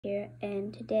Here,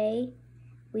 and today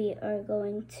we are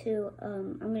going to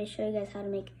I'm going to show you guys how to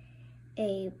make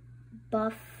a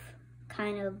buff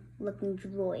kind of looking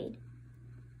droid.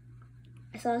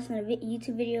 I saw this in a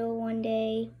YouTube video one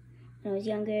day when I was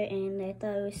younger, and I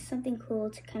thought it was something cool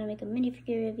to kind of make a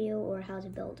minifigure review or how to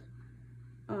build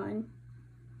on.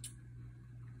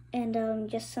 And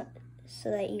just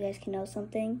so that you guys can know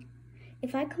something,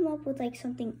 if I come up with like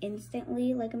something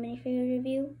instantly like a minifigure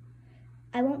review,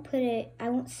 I won't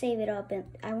save it up, and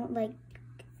I won't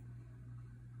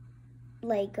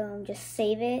just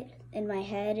save it in my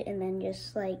head and then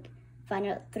just like find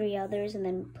out 3 others and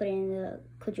then put it in the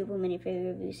quadruple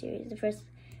minifigure review series. The first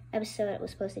episode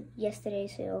was posted yesterday,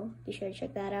 so be sure to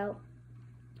check that out.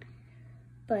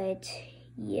 But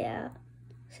yeah,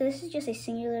 so this is just a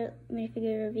singular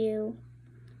minifigure review.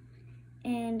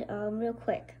 And real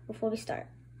quick before we start,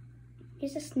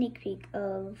 here's a sneak peek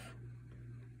of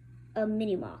a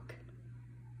mini mock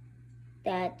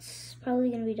that's probably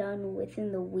going to be done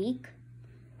within the week.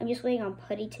 I'm just waiting on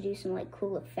Putty to do some like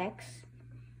cool effects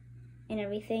and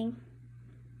everything,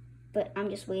 but I'm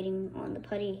just waiting on the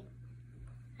Putty.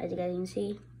 As you guys can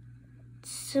see, it's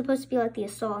supposed to be like the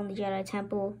assault on the Jedi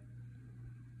Temple.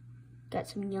 Got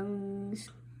some youngs.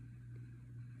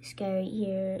 This guy right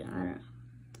here, I don't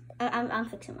know. I'm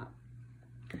fixing him up.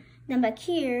 Then back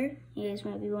here, you guys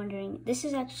might be wondering, this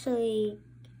is actually,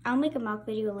 I'll make a mock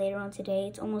video later on today.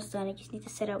 It's almost done. I just need to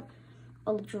set up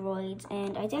all the droids,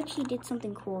 and I actually did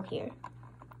something cool here,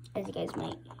 as you guys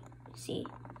might see.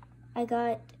 I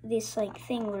got this like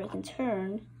thing where it can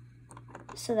turn,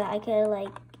 so that I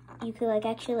could you could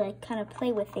actually kind of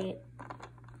play with it,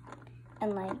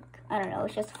 and I don't know,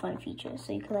 it's just a fun feature.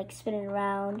 So you could spin it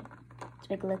around to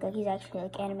make it look like he's actually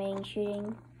animating,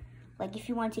 shooting. Like if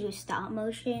you want to do stop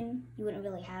motion, you wouldn't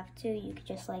really have to. You could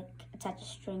just attach a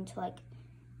string to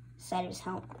side of his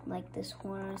helmet, like this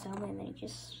horn on his helmet, and then you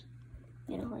just,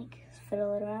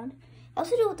 fiddle it around. I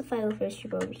also do it with the 501st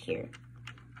Trooper over here,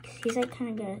 because he's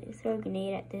kind of gonna throw a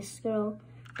grenade at this girl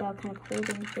while kind of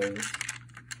holding his,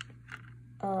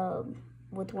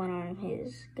 with one arm,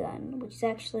 his gun, which is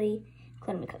actually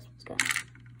Clone McCusk's gun,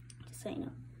 just so you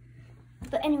know.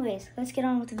 But anyways, let's get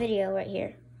on with the video right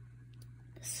here.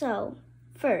 So,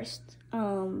 first,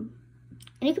 and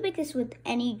you can make this with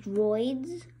any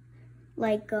droids.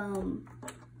 I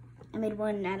made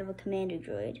one out of a commander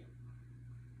droid.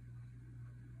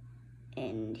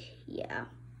 And yeah,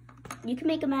 you can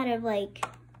make them out of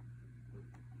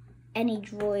any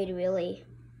droid really.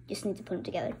 Just need to put them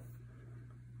together.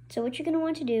 So what you're gonna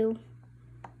want to do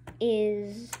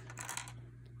is,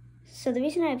 so the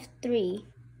reason I have 3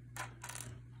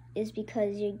 is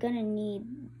because you're gonna need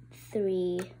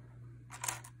 3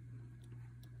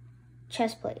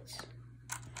 chest plates.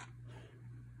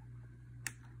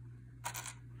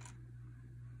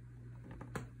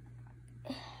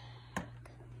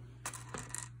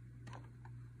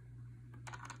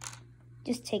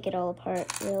 Just take it all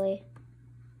apart, really.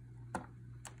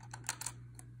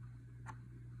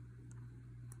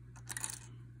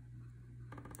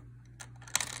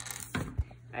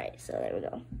 Alright, so there we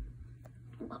go.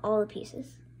 All the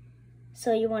pieces.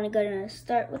 So you want to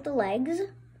start with the legs.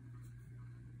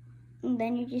 And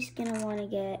then you're just going to want to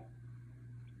get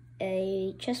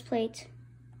a chest plate.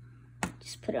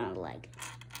 Just put it on the leg.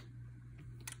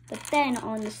 But then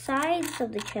on the sides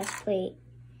of the chest plate,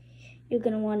 you're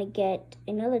going to want to get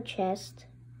another chest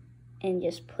and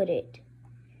just put it,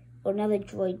 or another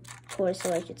droid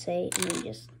torso, I should say, and then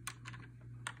just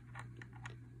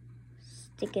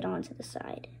stick it onto the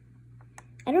side.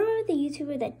 I don't remember the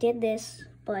YouTuber that did this,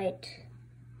 but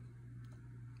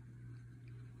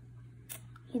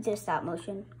he did stop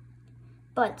motion.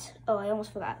 But, oh, I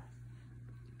almost forgot.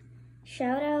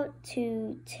 Shout out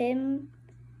to Tim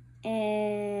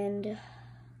and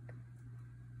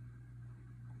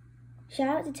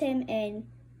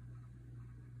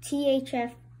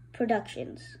THF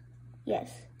Productions.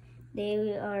 Yes,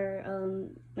 they are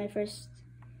my first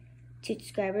 2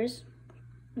 subscribers,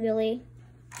 really.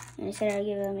 And I said I'd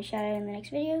give them a shout out in the next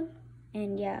video.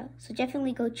 And yeah, so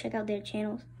definitely go check out their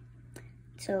channels.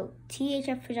 So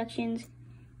THF Productions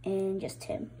and just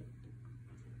Tim.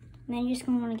 And then you're just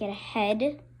gonna want to get a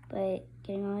head by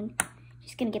getting on.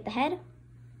 Just gonna get the head.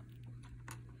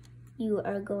 You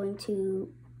are going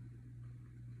to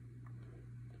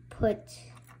put,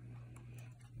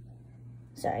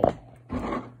 sorry.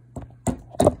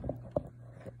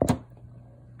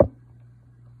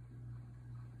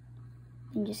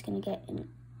 I'm just gonna get an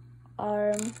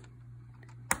arm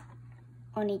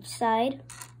on each side.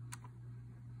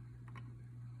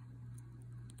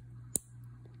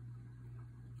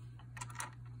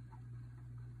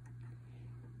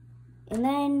 And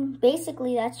then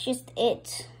basically that's just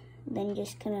it. Then you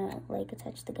just kind of like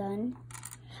attach the gun.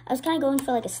 I was kind of going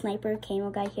for like a sniper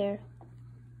camo guy here.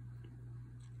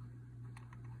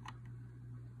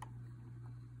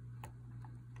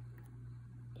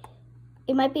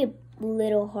 It might be a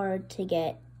little hard to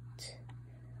get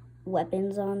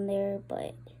weapons on there,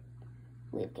 but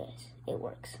believe guys, it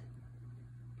works.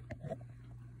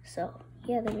 So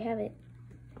yeah, there we have it.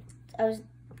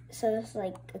 So this is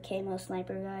like a camo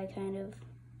sniper guy kind of.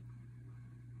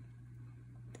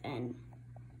 And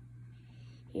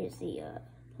here's the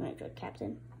Droid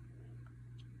captain.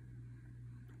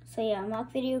 So yeah, a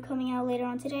mock video coming out later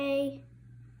on today.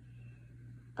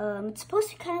 It's supposed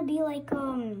to kind of be like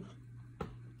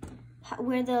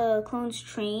where the clones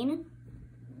train,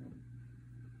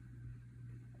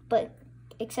 but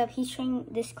except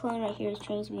this clone right here is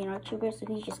trained to be an ARC trooper, so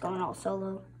he's just going all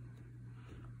solo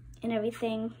and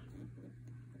everything.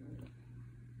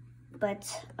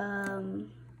 But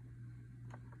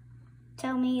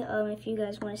tell me if you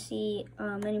guys want to see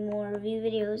any more review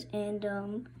videos,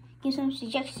 and give some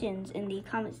suggestions in the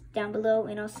comments down below,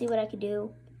 and I'll see what I could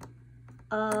do.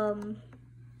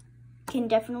 Can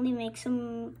definitely make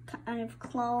some kind of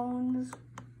clones,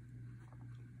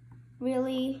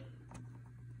 really.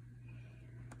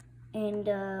 And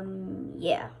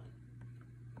yeah,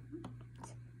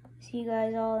 see you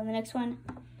guys all in the next one.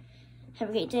 Have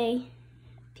a great day.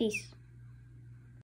 Peace.